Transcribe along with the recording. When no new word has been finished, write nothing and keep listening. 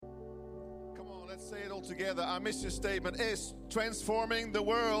Let's say it all together. Our mission statement is transforming the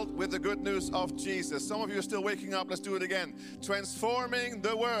world with the good news of Jesus. Some of you are still waking up. Let's do it again. Transforming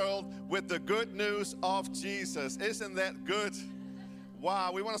the world with the good news of Jesus. Isn't that good?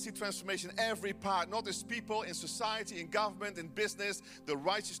 Wow, we want to see transformation in every part, not just people, in society, in government, in business, the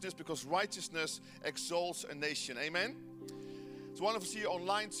righteousness, because righteousness exalts a nation. Amen? It's wonderful to see you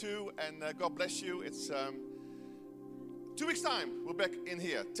online too, and God bless you. It's 2 weeks' time, we're back in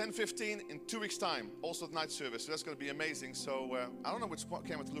here. 10:15 in 2 weeks' time. Also the night service, so that's going to be amazing. So I don't know which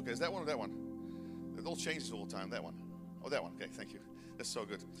camera to look at. Is that one or that one? It all changes all the time. That one. Oh, that one. Okay, thank you. That's so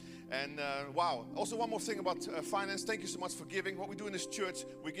good. And wow. Also one more thing about finance. Thank you so much for giving. What we do in this church,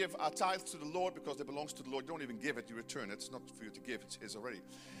 we give our tithes to the Lord because it belongs to the Lord. You don't even give it, you return it. It's not for you to give, it's His already.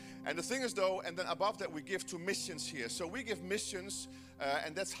 And the thing is though, and then above that we give to missions here. So we give missions,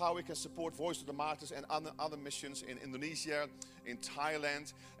 and that's how we can support Voice of the Martyrs and other missions in Indonesia, in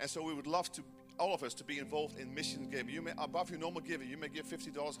Thailand. And so we would love to, all of us, to be involved in mission giving. You may, above your normal giving, you may give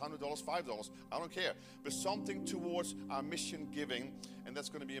 $50, $100, $5. I don't care. But something towards our mission giving, and that's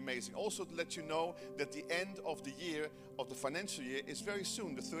going to be amazing. Also to let you know that the end of the year, of the financial year, is very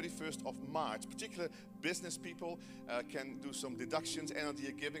soon, the 31st of March. Particular business people can do some deductions, end of the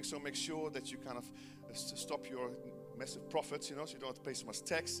year giving, so make sure that you kind of stop your massive profits, so you don't have to pay so much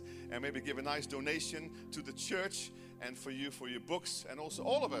tax, and maybe give a nice donation to the church and for you, for your books, and also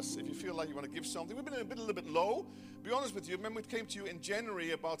all of us, if you feel like you want to give something. We've been a little bit low. Be honest with you, remember it came to you in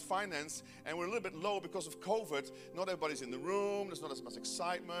January about finance, and we're a little bit low because of COVID. Not everybody's in the room, there's not as much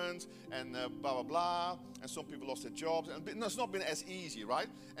excitement, and blah, blah, blah, and some people lost their jobs, and it's not been as easy, right?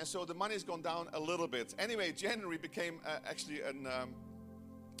 And so the money's gone down a little bit. Anyway, January became actually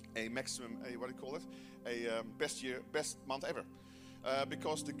a maximum, what do you call it? A best month ever.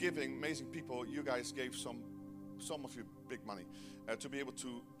 Because the giving, amazing people, you guys gave some of you big money to be able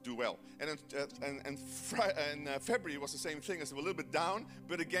to do well. And February was the same thing. It's a little bit down,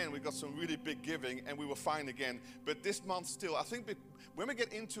 but again, we got some really big giving, and we were fine again. But this month still, I think when we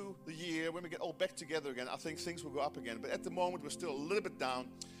get into the year, when we get all back together again, I think things will go up again. But at the moment, we're still a little bit down.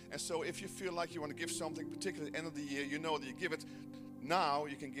 And so if you feel like you want to give something, particularly at the end of the year, you know that you give it now,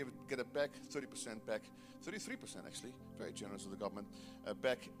 you can get it back, 30% back, 33% actually, very generous of the government,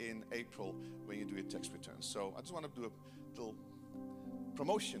 back in April when you do your tax returns. So I just want to do a little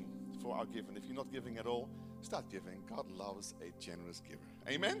promotion for our giving. If you're not giving at all, start giving. God loves a generous giver.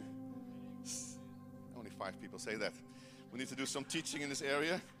 Amen? Only 5 people say that. We need to do some teaching in this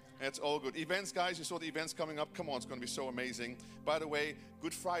area. It's all good. Events, guys, you saw the events coming up. Come on, it's going to be so amazing. By the way,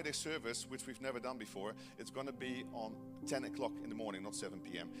 Good Friday service, which we've never done before, it's going to be on 10 o'clock in the morning, not 7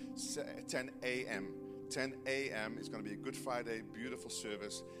 p.m. 10 a.m. 10 a.m. is going to be a Good Friday, beautiful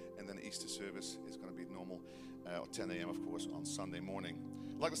service. And then Easter service is going to be normal, 10 a.m., of course, on Sunday morning.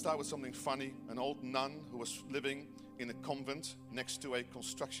 I'd like to start with something funny. An old nun who was living in a convent next to a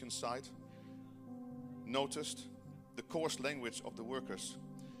construction site noticed the coarse language of the workers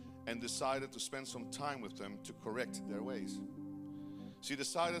and decided to spend some time with them to correct their ways. She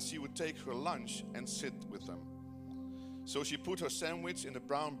decided she would take her lunch and sit with them. So she put her sandwich in a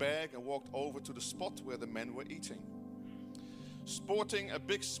brown bag and walked over to the spot where the men were eating. Sporting a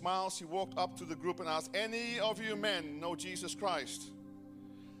big smile, she walked up to the group and asked, "Any of you men know Jesus Christ?"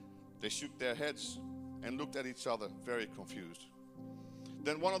 They shook their heads and looked at each other, very confused.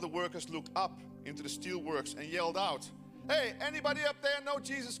 Then one of the workers looked up into the steel works and yelled out, "Hey, anybody up there know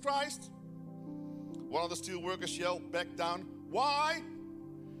Jesus Christ?" One of the steel workers yelled back down, "Why?"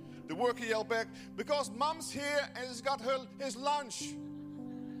 The worker yelled back, "Because Mom's here and has got his lunch."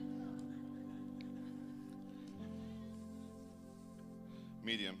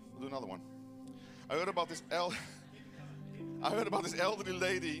 Medium. We'll do another one. I heard about this elderly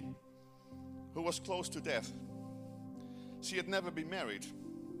lady who was close to death. She had never been married.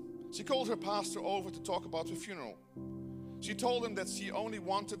 She called her pastor over to talk about her funeral. She told him that she only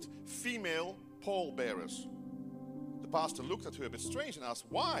wanted female pallbearers. The pastor looked at her a bit strange and asked,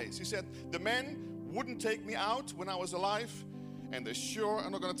 "Why?" She said, "The men wouldn't take me out when I was alive, and they sure are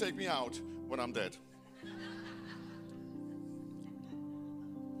not going to take me out when I'm dead."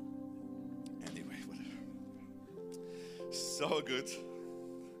 Anyway, whatever. So good.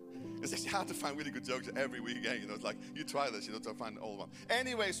 It's actually hard to find really good jokes every week again. It's like, you try this, to find all one.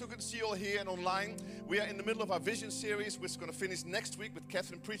 Anyway, so good to see you all here and online. We are in the middle of our Vision series, which is going to finish next week with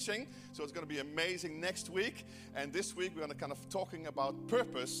Catherine preaching. So it's going to be amazing next week. And this week, we're going to kind of talking about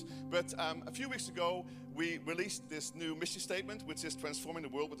purpose. But a few weeks ago, we released this new mission statement, which is transforming the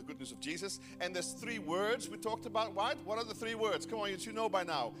world with the good news of Jesus. And there's 3 words we talked about, right? What are the 3 words? Come on, you should know by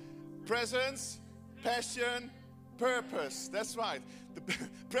now. Presence, passion, purpose. That's right. The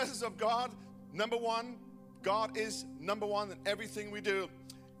presence of God, Number one, God is number one in everything we do.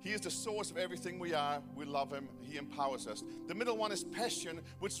 He is the source of everything we are. We love Him. He empowers us. The middle one is passion,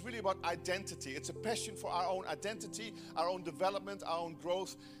 which is really about identity. It's a passion for our own identity, our own development, our own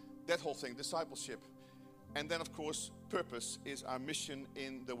growth, that whole thing, discipleship. And then, of course, purpose is our mission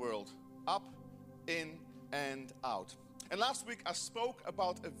in the world. Up, in, and out. And last week I spoke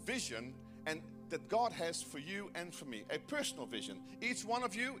about a vision and that God has for you and for me, a personal vision. Each one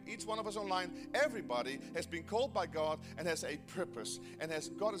of you, each one of us online, everybody has been called by God and has a purpose. And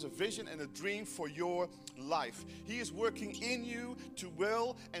God has a vision and a dream for your life. He is working in you to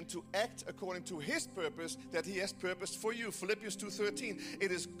will and to act according to His purpose that He has purposed for you. Philippians 2:13.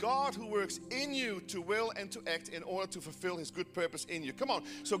 It is God who works in you to will and to act in order to fulfill His good purpose in you. Come on.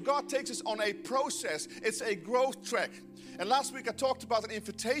 So God takes us on a process. It's a growth track. And last week I talked about an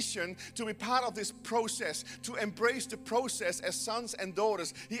invitation to be part of this process, to embrace the process as sons and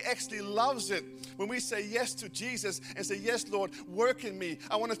daughters. He actually loves it when we say yes to Jesus and say, yes, Lord, work in me.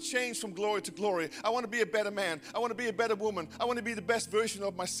 I want to change from glory to glory. I want to be a better man. I want to be a better woman. I want to be the best version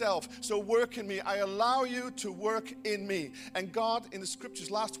of myself. So work in me. I allow you to work in me. And God, in the scriptures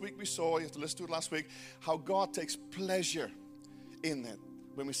last week we saw, you have to listen to it last week, how God takes pleasure in that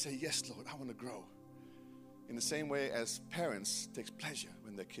when we say, yes, Lord, I want to grow. In the same way as parents takes pleasure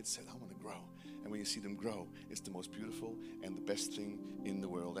when their kids say, I want to grow. And when you see them grow, it's the most beautiful and the best thing in the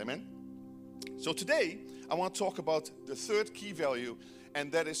world. Amen? So today, I want to talk about the third key value,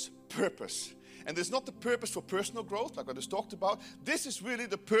 and that is purpose. And there's not the purpose for personal growth, like I just talked about. This is really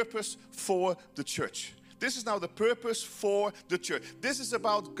the purpose for the church. This is now the purpose for the church. This is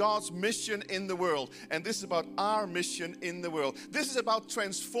about God's mission in the world. And this is about our mission in the world. This is about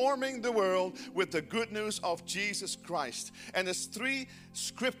transforming the world with the good news of Jesus Christ. And there's 3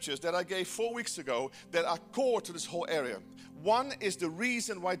 scriptures that I gave 4 weeks ago that are core to this whole area. One is the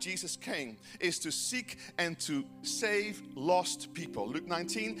reason why Jesus came, is to seek and to save lost people. Luke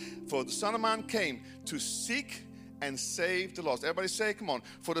 19, for the Son of Man came to seek and save the lost. Everybody say, come on.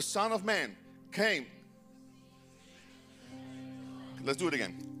 For the Son of Man came. Let's do it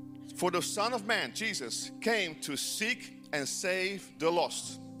again. For the Son of Man, Jesus, came to seek and save the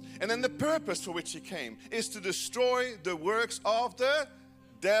lost. And then the purpose for which He came is to destroy the works of the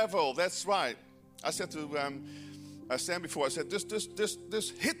devil. That's right. I said to Sam before, I said,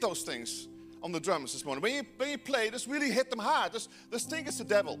 just hit those things on the drums this morning. When you play, just really hit them hard. Just think it's the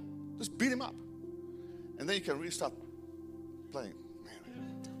devil. Just beat him up. And then you can really start playing.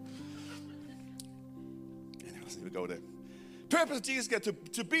 Anyway, let's even go there. Purpose of Jesus get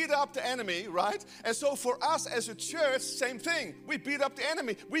to beat up the enemy, right? And so for us as a church, same thing. We beat up the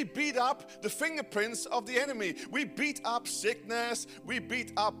enemy. We beat up the fingerprints of the enemy. We beat up sickness. We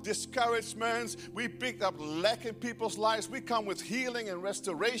beat up discouragements. We beat up lack in people's lives. We come with healing and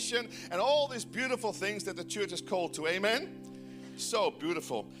restoration and all these beautiful things that the church is called to. Amen? So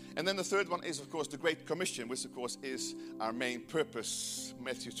beautiful. And then the third one is, of course, the Great Commission, which, of course, is our main purpose.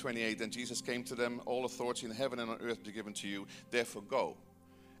 Matthew 28, and Jesus came to them, all authority in heaven and on earth be given to you. Therefore go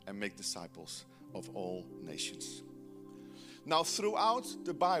and make disciples of all nations. Now, throughout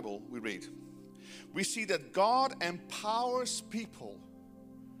the Bible we read, we see that God empowers people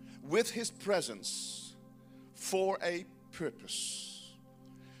with His presence for a purpose,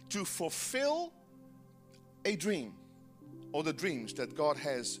 to fulfill a dream, or the dreams that God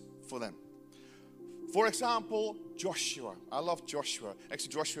has for them. For example, Joshua. I love Joshua.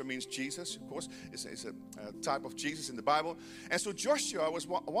 Actually, Joshua means Jesus, of course. It's a type of Jesus in the Bible. And so Joshua was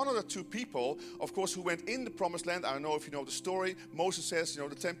one of the 2 people, of course, who went in the promised land. I don't know if you know the story. Moses says,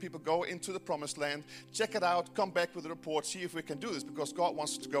 the 10 people go into the promised land. Check it out. Come back with a report. See if we can do this, because God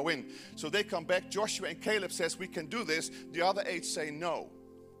wants us to go in. So they come back. Joshua and Caleb says, we can do this. The other 8 say no.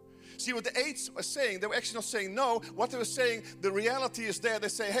 See, what the 8 were saying, they were actually not saying no. What they were saying, the reality is there. They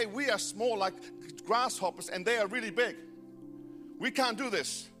say, hey, we are small like grasshoppers and they are really big. We can't do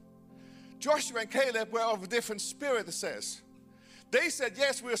this. Joshua and Caleb were of a different spirit, it says. They said,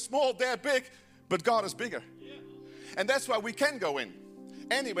 yes, we're small, they're big, but God is bigger. Yeah. And that's why we can go in.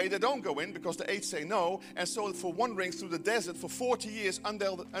 Anyway, they don't go in because the 8 say no. And so for wandering through the desert for 40 years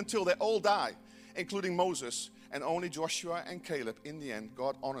until they all die, including Moses. And only Joshua and Caleb, in the end,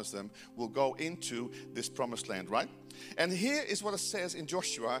 God honors them, will go into this promised land, right? And here is what it says in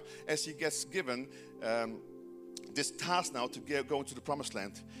Joshua as he gets given this task now to go into the promised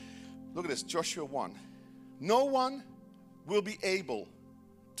land. Look at this, Joshua 1. No one will be able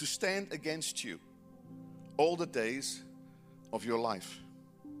to stand against you all the days of your life.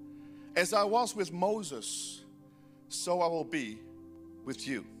 As I was with Moses, so I will be with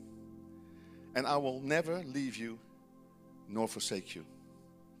you. And I will never leave you nor forsake you.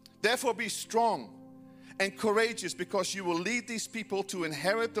 Therefore be strong and courageous, because you will lead these people to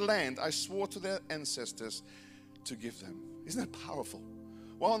inherit the land I swore to their ancestors to give them. Isn't that powerful?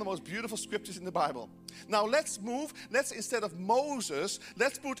 One of the most beautiful scriptures in the Bible. Now let's move. Let's, instead of Moses,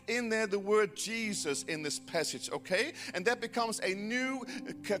 let's put in there the word Jesus in this passage, okay? And that becomes a new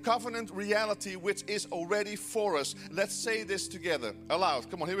covenant reality which is already for us. Let's say this together aloud.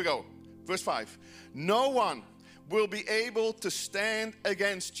 Come on, here we go. Verse 5. No one will be able to stand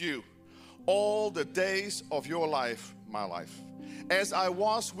against you all the days of your life, my life. As I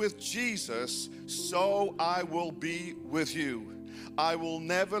was with Jesus, so I will be with you. I will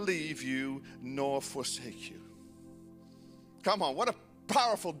never leave you nor forsake you. Come on, what a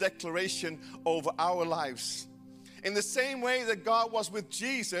powerful declaration over our lives. In the same way that God was with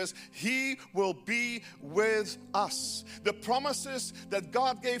Jesus, He will be with us. The promises that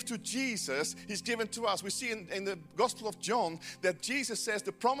God gave to Jesus, He's given to us. We see in the Gospel of John that Jesus says,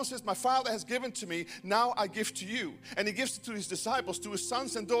 the promises my Father has given to me, now I give to you. And He gives it to His disciples, to His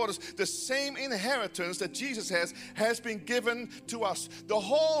sons and daughters. The same inheritance that Jesus has been given to us. The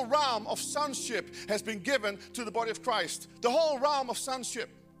whole realm of sonship has been given to the body of Christ. The whole realm of sonship.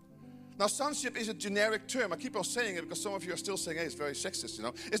 Now, sonship is a generic term. I keep on saying it because some of you are still saying, hey, it's very sexist, you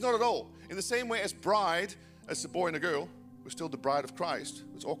know. It's not at all. In the same way as bride, as a boy and a girl, we're still the bride of Christ.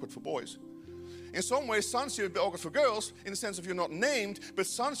 It's awkward for boys. In some ways, sonship would be awkward for girls in the sense of you're not named, but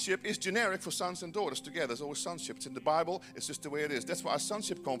sonship is generic for sons and daughters together. There's always sonship. It's in the Bible. It's just the way it is. That's why our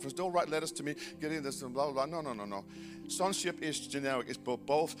sonship conference, don't write letters to me, get in this and blah, blah, blah. No. Sonship is generic. It's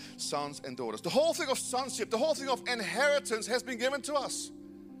both sons and daughters. The whole thing of sonship, the whole thing of inheritance has been given to us.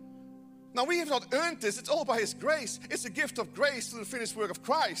 Now, we have not earned this. It's all by His grace. It's a gift of grace through the finished work of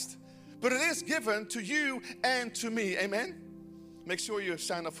Christ. But it is given to you and to me. Amen? Make sure you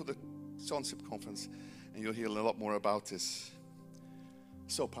sign up for the Sonship Conference, and you'll hear a lot more about this.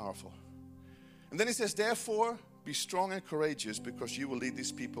 So powerful. And then He says, therefore, be strong and courageous, because you will lead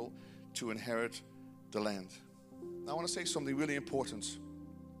these people to inherit the land. Now, I want to say something really important.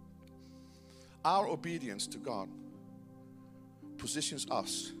 Our obedience to God positions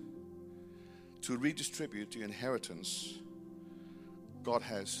us to redistribute the inheritance God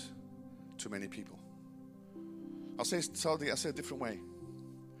has to many people. I'll say it a different way.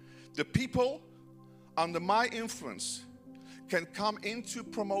 The people under my influence can come into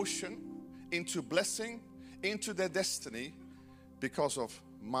promotion, into blessing, into their destiny because of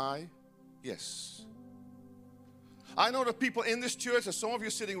my yes. I know that people in this church, and some of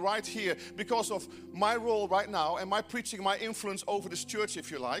you sitting right here, because of my role right now and my preaching, my influence over this church, if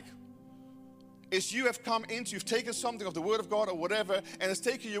you like, is you have come into, you've taken something of the Word of God or whatever, and it's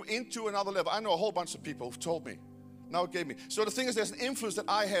taken you into another level. I know a whole bunch of people who've told me. Now it gave me. So the thing is, there's an influence that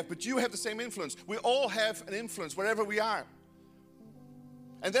I have, but you have the same influence. We all have an influence wherever we are.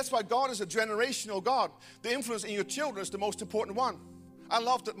 And that's why God is a generational God. The influence in your children is the most important one. I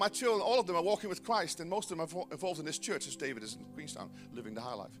love that my children, all of them are walking with Christ, and most of them are involved in this church, as David is in Queenstown, living the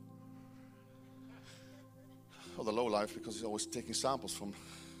high life. Or the low life, because he's always taking samples from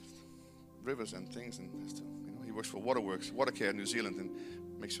rivers and things, and he works for Waterworks, Watercare in New Zealand, and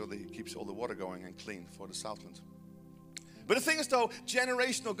makes sure that he keeps all the water going and clean for the Southland. But the thing is, though,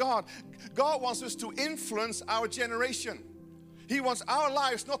 generational God wants us to influence our generation. He wants our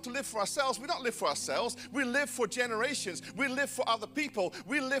lives not to live for ourselves. We don't live for ourselves. We live for generations. We live for other people.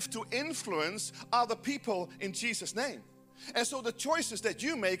 We live to influence other people in Jesus' name. And so the choices that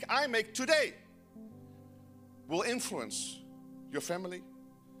you make, I make today, will influence your family,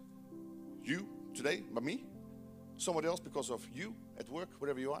 you today, by me, somebody else because of you at work,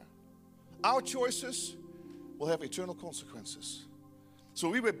 wherever you are. Our choices will have eternal consequences. So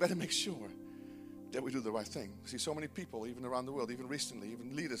we better make sure that we do the right thing. We see so many people, even around the world, even recently,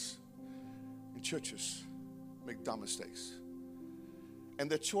 even leaders in churches, make dumb mistakes. And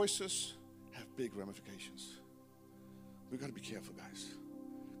their choices have big ramifications. We've got to be careful, guys.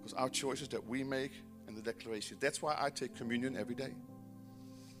 Because our choices that we make and the declaration, that's why I take communion every day.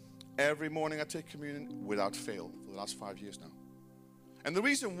 Every morning I take communion without fail for the last 5 years now. And the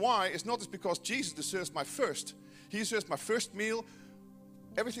reason why is not just because Jesus deserves my first. He deserves my first meal.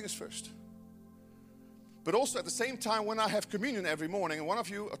 Everything is first. But also at the same time, when I have communion every morning, and one of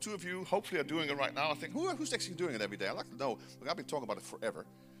you or two of you hopefully are doing it right now, I think, who's actually doing it every day? I'd like to know. Look, I've been talking about it forever.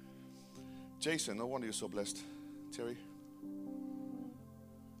 Jason, no wonder you're so blessed. Terry.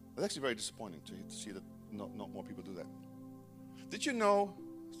 It's actually very disappointing to see that not more people do that. Did you know,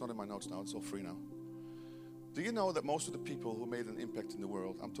 it's not in my notes now, it's all free now. Do you know that most of the people who made an impact in the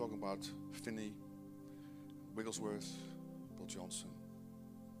world, I'm talking about Finney, Wigglesworth, Bill Johnson,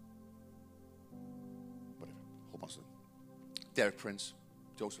 whatever, a whole bunch of them, Derek Prince,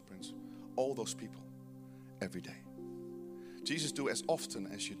 Joseph Prince, all those people, every day. Jesus do as often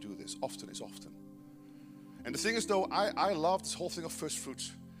as you do this. Often is often. And the thing is though, I love this whole thing of first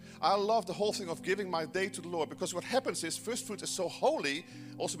fruits. I love the whole thing of giving my day to the Lord, because what happens is first fruits is so holy,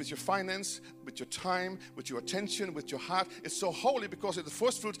 also with your finance, with your time, with your attention, with your heart. It's so holy because if the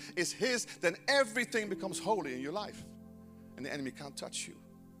first fruit is His, then everything becomes holy in your life. And the enemy can't touch you.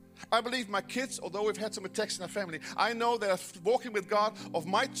 I believe my kids, although we've had some attacks in our family, I know they're walking with God of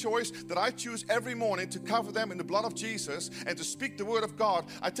my choice, that I choose every morning to cover them in the blood of Jesus and to speak the word of God.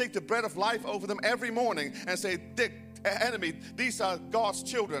 I take the bread of life over them every morning and say, enemy, these are God's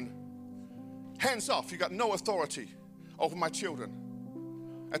children. Hands off, you got no authority over my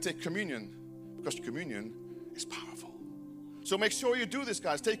children. I take communion because communion is powerful. So make sure you do this,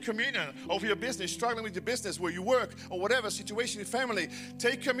 guys. Take communion over your business, struggling with your business, where you work, or whatever situation in family.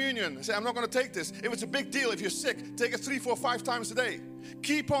 Take communion. Say, I'm not going to take this. If it's a big deal, if you're sick, take it 3, 4, 5 times a day.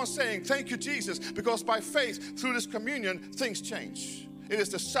 Keep on saying, thank you, Jesus, because by faith, through this communion, things change. It is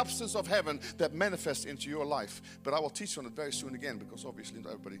the substance of heaven that manifests into your life. But I will teach on it very soon again, because obviously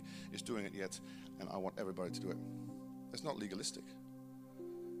not everybody is doing it yet, and I want everybody to do it. It's not legalistic.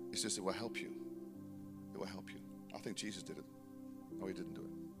 It's just it will help you. It will help you. I think Jesus did it. No, He didn't do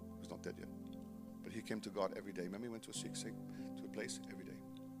it. He's not dead yet. But He came to God every day. Remember, He went to a place every day.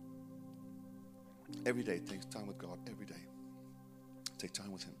 Every day, take time with God. Every day. Take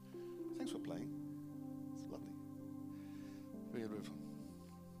time with Him. Thanks for playing. It's lovely. Really beautiful.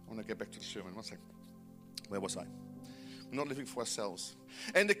 I want to get back to the sermon. 1 second. Where was I? We're not living for ourselves.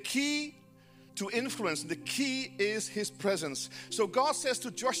 And the key to influence, the key is His presence. So God says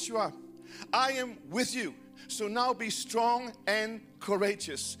to Joshua, I am with you. So now be strong and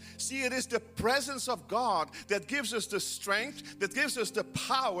courageous. See, it is the presence of God that gives us the strength, that gives us the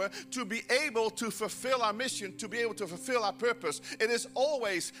power to be able to fulfill our mission, to be able to fulfill our purpose. It is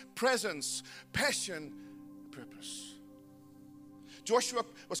always presence, passion, purpose. Joshua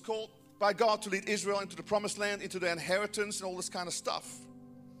was called by God to lead Israel into the promised land, into their inheritance and all this kind of stuff.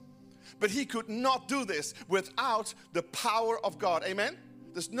 But he could not do this without the power of God. Amen?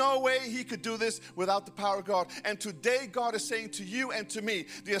 There's no way he could do this without the power of God. And today God is saying to you and to me,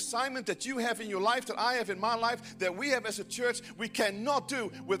 the assignment that you have in your life, that I have in my life, that we have as a church, we cannot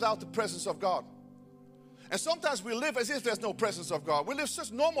do without the presence of God. And sometimes we live as if there's no presence of God. We live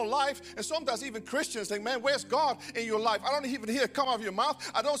such normal life, and sometimes even Christians think, man, where's God in your life? I don't even hear it come out of your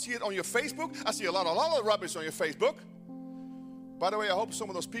mouth. I don't see it on your Facebook. I see a lot of rubbish on your Facebook. By the way, I hope some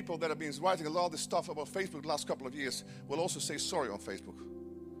of those people that have been writing a lot of this stuff about Facebook the last couple of years will also say sorry on Facebook.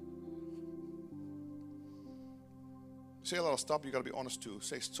 Say a lot of stuff, you got to be honest too.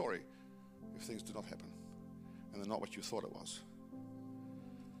 Say sorry if things do not happen and they're not what you thought it was.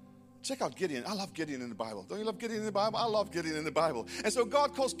 Check out Gideon. I love Gideon in the Bible. Don't you love Gideon in the Bible? I love Gideon in the Bible. And so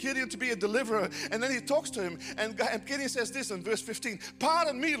God calls Gideon to be a deliverer. And then he talks to him. And Gideon says this in verse 15.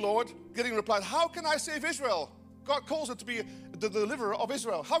 Pardon me, Lord. Gideon replied, how can I save Israel? God calls it to be the deliverer of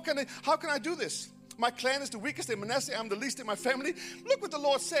Israel. How can I do this? My clan is the weakest in Manasseh. I'm the least in my family. Look what the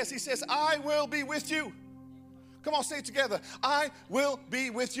Lord says. He says, I will be with you. Come on, say it together. I will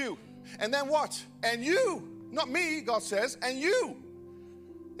be with you. And then what? And you. Not me, God says. And you.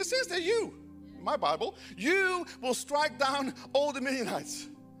 It says that you, in my Bible, you will strike down all the Midianites.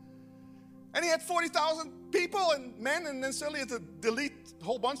 And he had 40,000 people and men, and then suddenly he had to delete a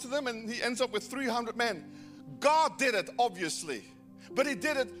whole bunch of them, and he ends up with 300 men. God did it, obviously, but he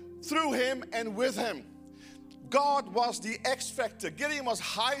did it through him and with him. God was the X factor. Gideon was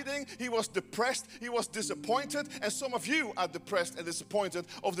hiding, he was depressed, he was disappointed, and some of you are depressed and disappointed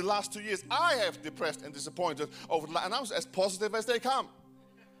over the last 2 years. I have depressed and disappointed over the last, and I was as positive as they come.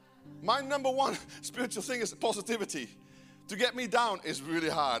 My number one spiritual thing is positivity. To get me down is really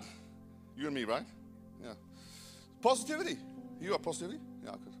hard. You and me, right? Yeah. Positivity. You are positivity?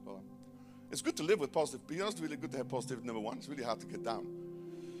 Yeah, good. Well, it's good to live with positive. But you know, it's really good to have positivity, number one. It's really hard to get down.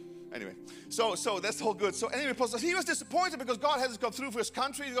 Anyway, so that's all good. So anyway, he was disappointed because God hasn't gone through for his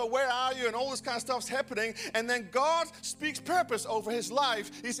country. You go, where are you? And all this kind of stuff's happening. And then God speaks purpose over his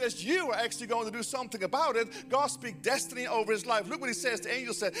life. He says, you are actually going to do something about it. God speaks destiny over his life. Look what he says. The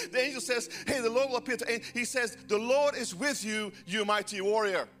angel said, hey, the Lord will appear to you. He says, the Lord is with you, you mighty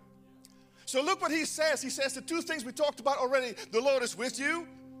warrior. So look what he says. He says the two things we talked about already. The Lord is with you,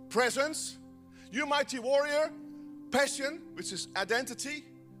 presence. You mighty warrior, passion, which is identity.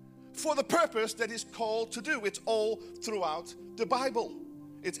 For the purpose that he's called to do. It's all throughout the Bible.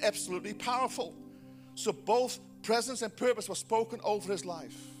 It's absolutely powerful. So both presence and purpose was spoken over his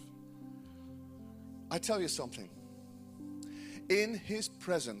life. I tell you something. In his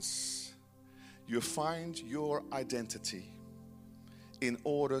presence, you find your identity. in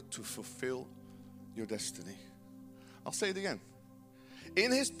order to fulfill your destiny. I'll say it again.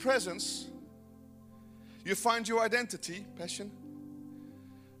 In His presence, you find your identity, passion,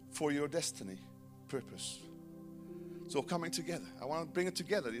 for your destiny, purpose. It's all coming together. I want to bring it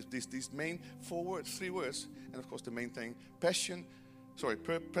together, these main 4 words, 3 words, and of course the main thing, presence,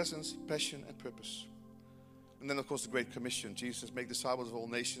 passion, and purpose. And then of course the Great Commission. Jesus, make disciples of all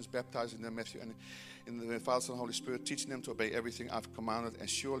nations, baptizing them, Matthew, and in the Father, Son, and Holy Spirit, teaching them to obey everything I've commanded, and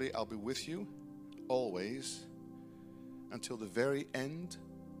surely I'll be with you always until the very end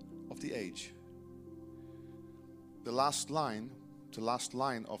of the age. The last line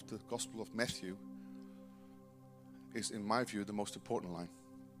of the Gospel of Matthew is, in my view, the most important line.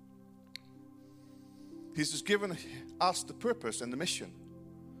 He's just given us the purpose and the mission.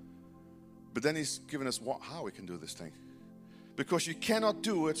 But then He's given us how we can do this thing. Because you cannot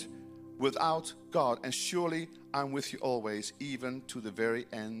do it without God. And surely I'm with you always, even to the very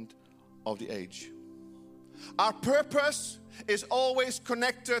end of the age. Our purpose is always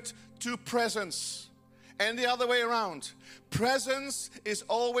connected to presence. And the other way around. Presence is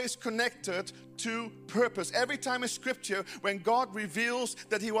always connected to purpose. Every time in Scripture, when God reveals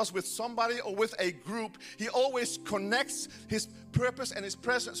that He was with somebody or with a group, He always connects His purpose and His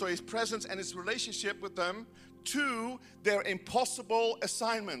presence, or His presence and His relationship with them, to their impossible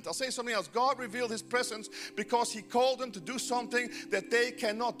assignment. I'll say something else. God revealed His presence because He called them to do something that they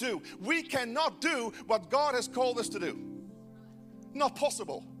cannot do. We cannot do what God has called us to do. Not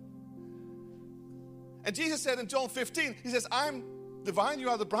possible. And Jesus said in John 15, He says, I'm the vine, you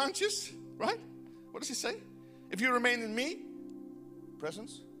are the branches, right? What does He say? If you remain in me,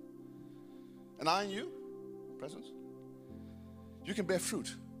 presence, and I in you, presence, you can bear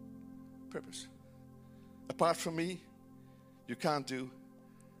fruit, purpose. Apart from me, you can't do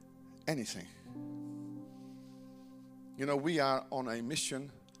anything. You know, we are on a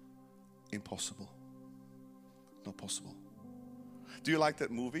mission impossible. Not possible. Do you like that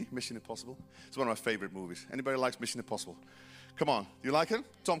movie, Mission Impossible? It's one of my favorite movies. Anybody likes Mission Impossible? Come on, do you like him?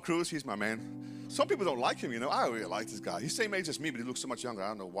 Tom Cruise, he's my man. Some people don't like him, you know. I really like this guy. He's the same age as me, but he looks so much younger. I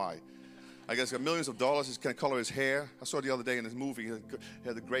don't know why. I guess he's got millions of dollars. He can color his hair. I saw the other day in his movie, he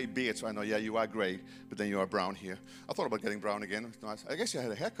had a gray beard, so I know, yeah, you are gray, but then you are brown here. I thought about getting brown again. It's nice. I guess you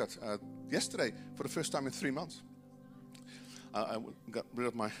had a haircut yesterday for the first time in 3 months. I got rid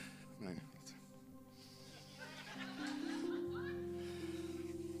of my...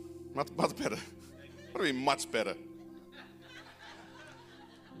 Much better. What do you mean much better?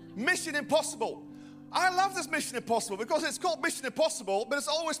 Mission Impossible. I love this Mission Impossible because it's called Mission Impossible, but it's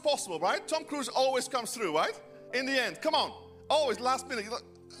always possible, right? Tom Cruise always comes through, right? In the end. Come on. Always last minute.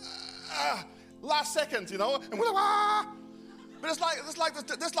 Last second, you know. And we're like, But it's like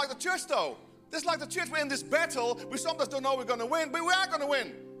the church, though. It's like the church. We're in this battle. We sometimes don't know we're going to win, but we are going to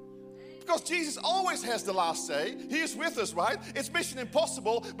win. Because Jesus always has the last say. He is with us, right? It's mission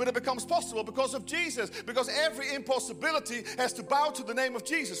impossible, but it becomes possible because of Jesus. Because every impossibility has to bow to the name of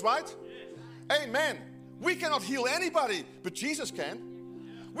Jesus, right? Yes. Amen. We cannot heal anybody, but Jesus can.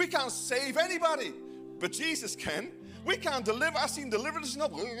 Yeah. We can't save anybody, but Jesus can. We can't deliver. I've seen deliverance.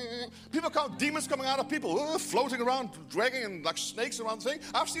 People come, demons coming out of people, floating around, dragging and like snakes around the thing.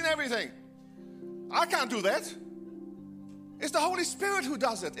 I've seen everything. I can't do that. It's the Holy Spirit who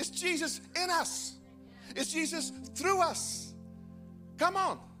does it. It's Jesus in us. It's Jesus through us. Come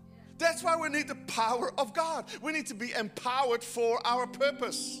on. That's why we need the power of God. We need to be empowered for our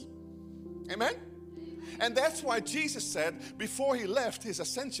purpose. Amen? And that's why Jesus said before He left His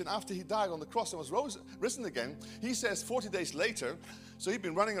ascension, after He died on the cross and was risen again, He says 40 days later, so He'd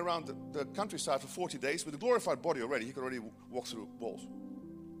been running around the countryside for 40 days with a glorified body already. He could already walk through walls,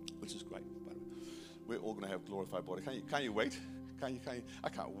 which is great. We're all going to have glorified body. Can you wait? Can you? I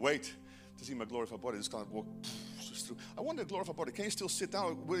can't wait to see my glorified body. Just kind of walk through. I wonder, glorified body, can you still sit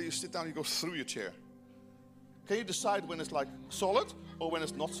down? Will you sit down and you go through your chair? Can you decide when it's like solid or when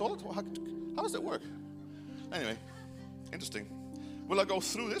it's not solid? How does that work? Anyway, interesting. Will I go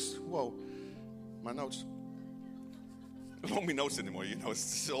through this? Whoa, my notes. It won't be notes anymore, you know.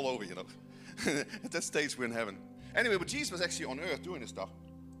 It's all over, you know. At that stage, we're in heaven. Anyway, but Jesus was actually on earth doing this stuff.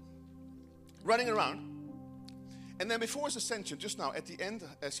 Running around. And then before His ascension, just now, at the end,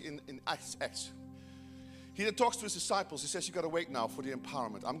 as in Acts, He then talks to His disciples. He says, you got to wait now for the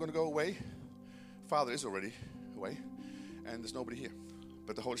empowerment. I'm going to go away. Father is already away. And there's nobody here.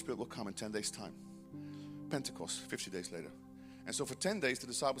 But the Holy Spirit will come in 10 days' time. Pentecost, 50 days later. And so for 10 days, the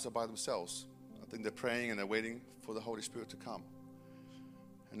disciples are by themselves. I think they're praying and they're waiting for the Holy Spirit to come.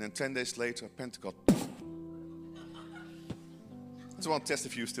 And then 10 days later, Pentecost. I just want to test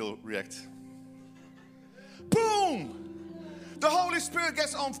if you still react. Boom! The Holy Spirit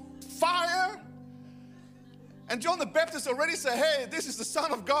gets on fire. And John the Baptist already said, hey, this is the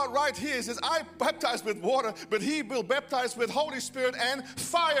Son of God right here. He says, I baptize with water, but he will baptize with Holy Spirit and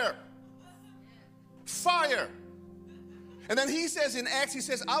fire. Fire. And then he says in Acts, he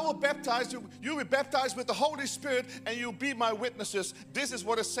says, I will baptize you. You will be baptized with the Holy Spirit and you'll be my witnesses. This is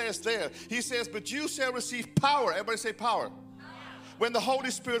what it says there. He says, but you shall receive power. Everybody say power. When the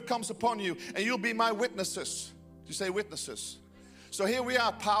Holy Spirit comes upon you, and you'll be my witnesses. You say witnesses. So here we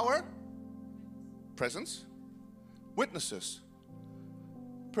are, power, presence, witnesses,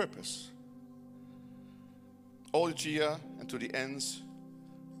 purpose. All Judea and to the ends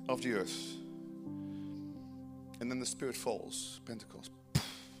of the earth. And then the Spirit falls, Pentecost.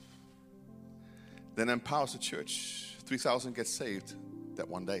 Then empowers the church. 3,000 get saved that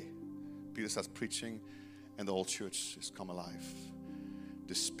one day. Peter starts preaching and the whole church has come alive.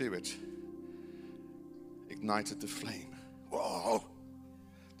 The Spirit ignited the flame. Whoa!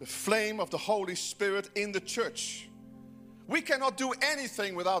 The flame of the Holy Spirit in the church. We cannot do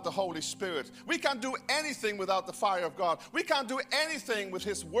anything without the Holy Spirit. We can't do anything without the fire of God. We can't do anything with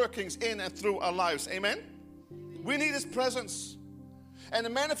His workings in and through our lives. Amen? We need His presence. And the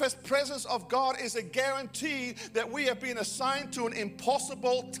manifest presence of God is a guarantee that we have been assigned to an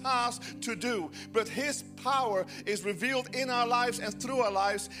impossible task to do. But His power is revealed in our lives and through our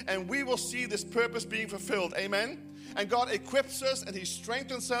lives, and we will see this purpose being fulfilled. Amen? And God equips us and He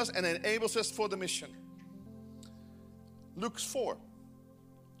strengthens us and enables us for the mission. Luke 4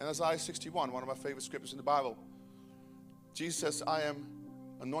 and Isaiah 61, one of my favorite scriptures in the Bible. Jesus says, I am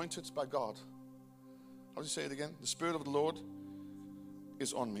anointed by God. How do you say it again? The Spirit of the Lord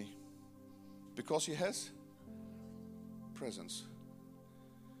is on me. Because He has presence.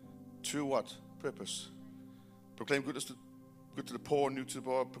 To what? Purpose. Proclaim good to the poor, new to the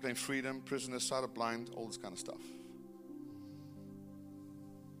poor, proclaim freedom, prisoners, sight of blind, all this kind of stuff.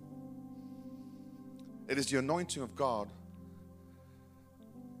 It is the anointing of God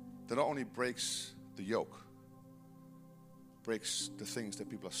that not only breaks the yoke, breaks the things that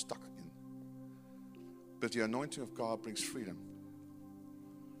people are stuck in, but the anointing of God brings freedom.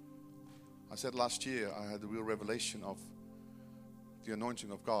 I said last year I had a real revelation of the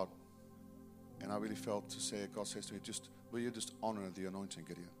anointing of God, and I really felt to say, God says to me, will you just honor the anointing,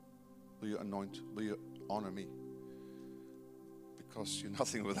 Gideon? Will you honor me? Because you're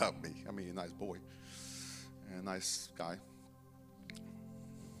nothing without me. I mean, you're a nice boy and a nice guy.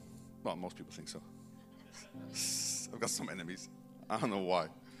 Well, most people think so. I've got some enemies. I don't know why.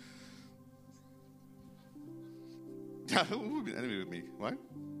 Yeah, who would be an enemy with me? Why?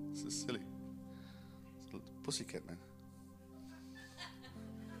 This is silly. It's a little pussycat, man.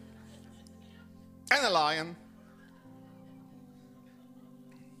 And a lion.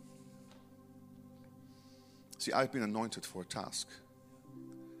 See, I've been anointed for a task.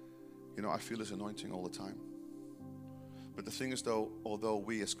 You know, I feel His anointing all the time. But the thing is, though, although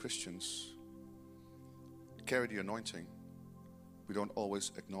we as Christians carry the anointing, we don't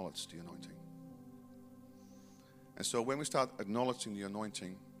always acknowledge the anointing. And so when we start acknowledging the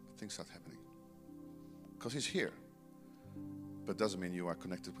anointing, things start happening. Because He's here. But it doesn't mean you are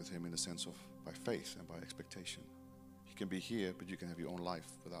connected with Him in the sense of by faith and by expectation. He can be here, but you can have your own life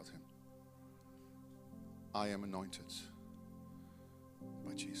without Him. I am anointed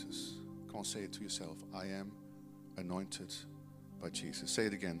by Jesus. Come on, say it to yourself. I am anointed by Jesus. Say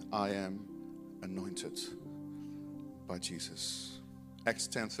it again. I am anointed by Jesus. Acts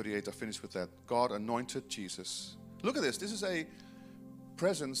 10:38. I finished with that. God anointed Jesus. Look at this. This is a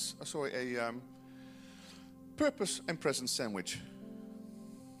purpose and presence sandwich.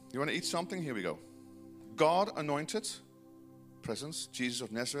 You want to eat something? Here we go. God anointed, presence, Jesus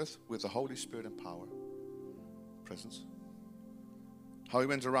of Nazareth with the Holy Spirit and power. Presence. How He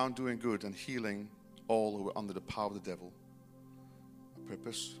went around doing good and healing all who were under the power of the devil. A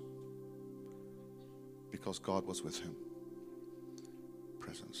purpose. Because God was with Him.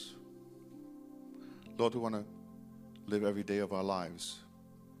 Presence. Lord, we want to live every day of our lives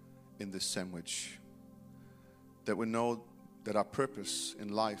in this sandwich. That we know that our purpose in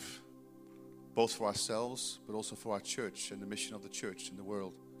life, both for ourselves, but also for our church and the mission of the church in the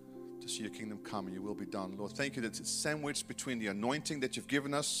world, to see your kingdom come and your will be done. Lord, thank you that it's sandwiched between the anointing that you've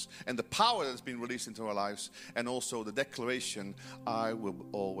given us and the power that's been released into our lives, and also the declaration, I will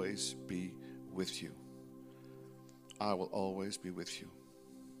always be with you. I will always be with you.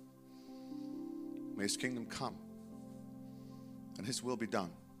 May His kingdom come and His will be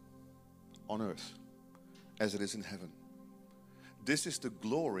done on earth as it is in heaven. This is the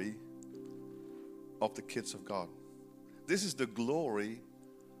glory of the kids of God. This is the glory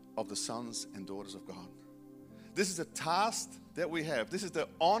of the sons and daughters of God. This is a task that we have. This is the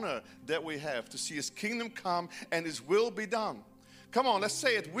honor that we have to see His kingdom come and His will be done. Come on, let's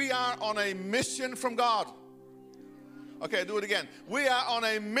say it. We are on a mission from God. Okay, do it again. We are on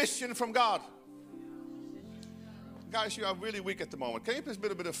a mission from God. Guys, you are really weak at the moment. Can you please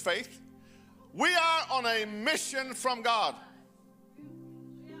build a bit of faith? We are on a mission from God.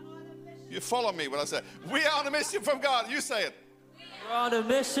 You follow me when I say, we are on a mission from God. You say it. We're on a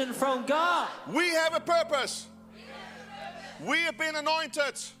mission from God. We have a purpose. We have been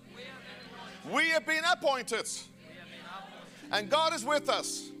anointed. We have been appointed. And God is with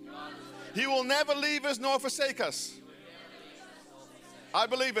us. He will never leave us nor forsake us. I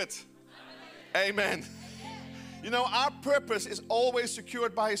believe it. Amen. You know, our purpose is always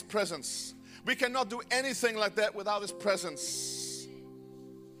secured by His presence. We cannot do anything like that without His presence.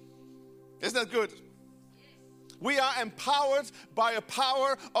 Isn't that good? We are empowered by a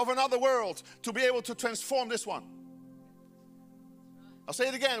power of another world to be able to transform this one. I'll say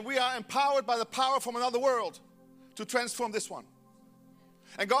it again. We are empowered by the power from another world to transform this one.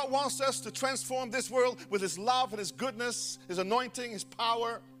 And God wants us to transform this world with His love and His goodness, His anointing, His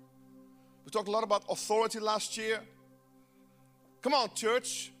power. We talked a lot about authority last year. Come on,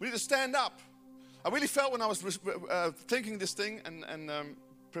 church. We need to stand up. I really felt when I was thinking this thing and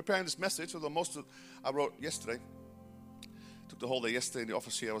preparing this message, although most of it I wrote yesterday. Took the whole day yesterday in the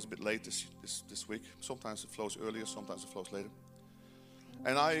office here. I was a bit late this week. Sometimes it flows earlier, sometimes it flows later.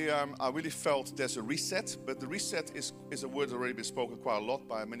 And I really felt there's a reset, but the reset is a word that's already been spoken quite a lot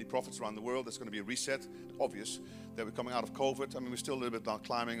by many prophets around the world. There's going to be a reset. Obvious that we're coming out of COVID. I mean, we're still a little bit down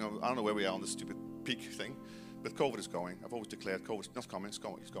climbing. I don't know where we are on this stupid peak thing, but COVID is going. I've always declared COVID's not coming, it's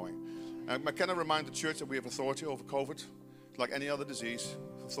going. Can I remind the church that we have authority over COVID? Like any other disease,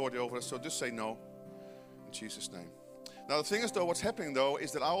 authority over us. So just say no in Jesus' name. Now the thing is though, what's happening though,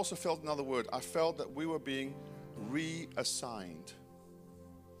 is that I also felt another word. I felt that we were being reassigned.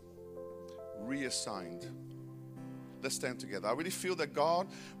 Reassigned. Let's stand together. I really feel that God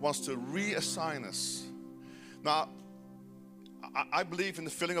wants to reassign us. Now, I believe in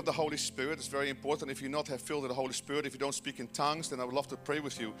the filling of the Holy Spirit. It's very important. If you not have filled with the Holy Spirit, if you don't speak in tongues, then I would love to pray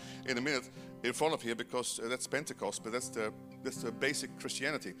with you in a minute in front of here, because that's Pentecost, but that's the basic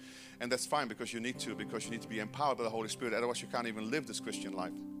Christianity. And that's fine because you need to be empowered by the Holy Spirit. Otherwise, you can't even live this Christian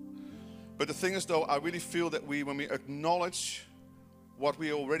life. But the thing is, though, I really feel that when we acknowledge what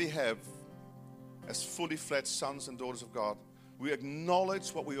we already have as fully fledged sons and daughters of God, we acknowledge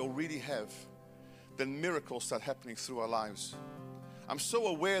what we already have, then miracles start happening through our lives. I'm so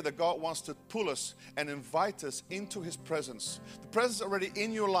aware that God wants to pull us and invite us into His presence. The presence is already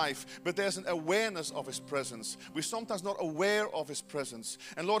in your life, but there's an awareness of His presence. We're sometimes not aware of His presence.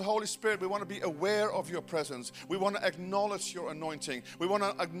 And Lord, Holy Spirit, we want to be aware of your presence. We want to acknowledge your anointing. We want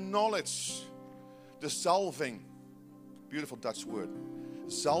to acknowledge the zalving, beautiful Dutch word,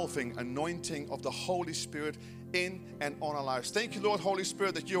 zalving, anointing of the Holy Spirit in and on our lives. Thank you, Lord, Holy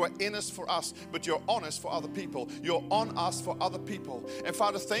Spirit, that you are in us for us, but you're on us for other people. You're on us for other people. And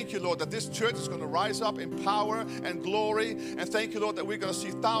Father, thank you, Lord, that this church is going to rise up in power and glory. And thank you, Lord, that we're going to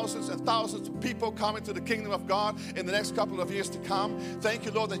see thousands and thousands of people come into the kingdom of God in the next couple of years to come. Thank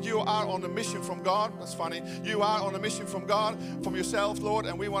you, Lord, that you are on a mission from God. That's funny. You are on a mission from God, from yourself, Lord,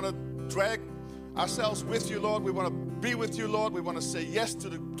 and we want to drag ourselves with you, Lord. We want to be with you, Lord. We want to say yes to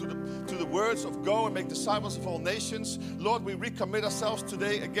the words of go and make disciples of all nations. Lord, we recommit ourselves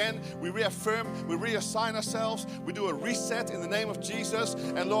today again. We reaffirm, we reassign ourselves. We do a reset in the name of Jesus.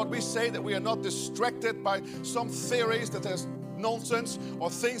 And Lord, we say that we are not distracted by some theories that there's nonsense or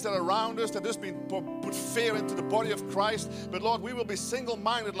things that are around us that just been put fear into the body of Christ. But Lord, we will be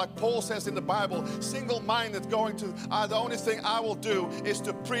single-minded, like Paul says in the Bible, single-minded, going to the only thing I will do is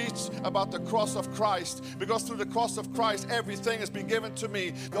to preach about the cross of Christ, because through the cross of Christ everything has been given to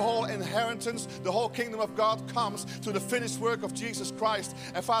me. The whole inheritance, the whole kingdom of God comes to the finished work of Jesus Christ.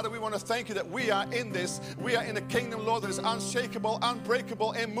 And Father, we want to thank you that we are in this. We are in a kingdom, Lord, that is unshakable,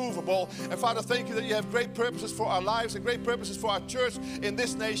 unbreakable, immovable. And Father, thank you that you have great purposes for our lives and great purposes for our church in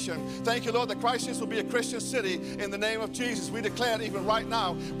this nation. Thank you, Lord, that Christchurch will be a Christian city in the name of Jesus. We declare even right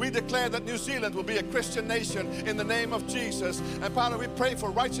now, we declare that New Zealand will be a Christian nation in the name of Jesus. And Father, we pray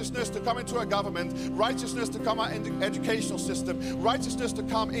for righteousness to come into our government, righteousness to come into the educational system, righteousness to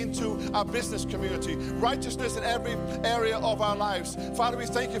come into our business community, righteousness in every area of our lives. Father, we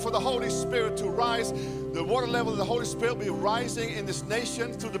thank you for the Holy Spirit to rise. The water level of the Holy Spirit will be rising in this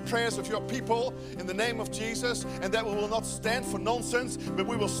nation through the prayers of your people in the name of Jesus, and that we will not stand stand for nonsense, but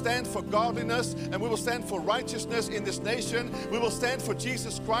we will stand for godliness, and we will stand for righteousness in this nation. We will stand for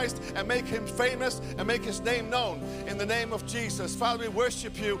Jesus Christ and make him famous and make his name known in the name of Jesus. Father, we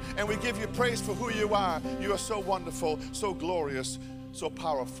worship you and we give you praise for who you are. You are so wonderful, so glorious, so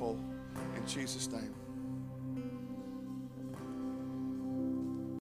powerful. In Jesus' name.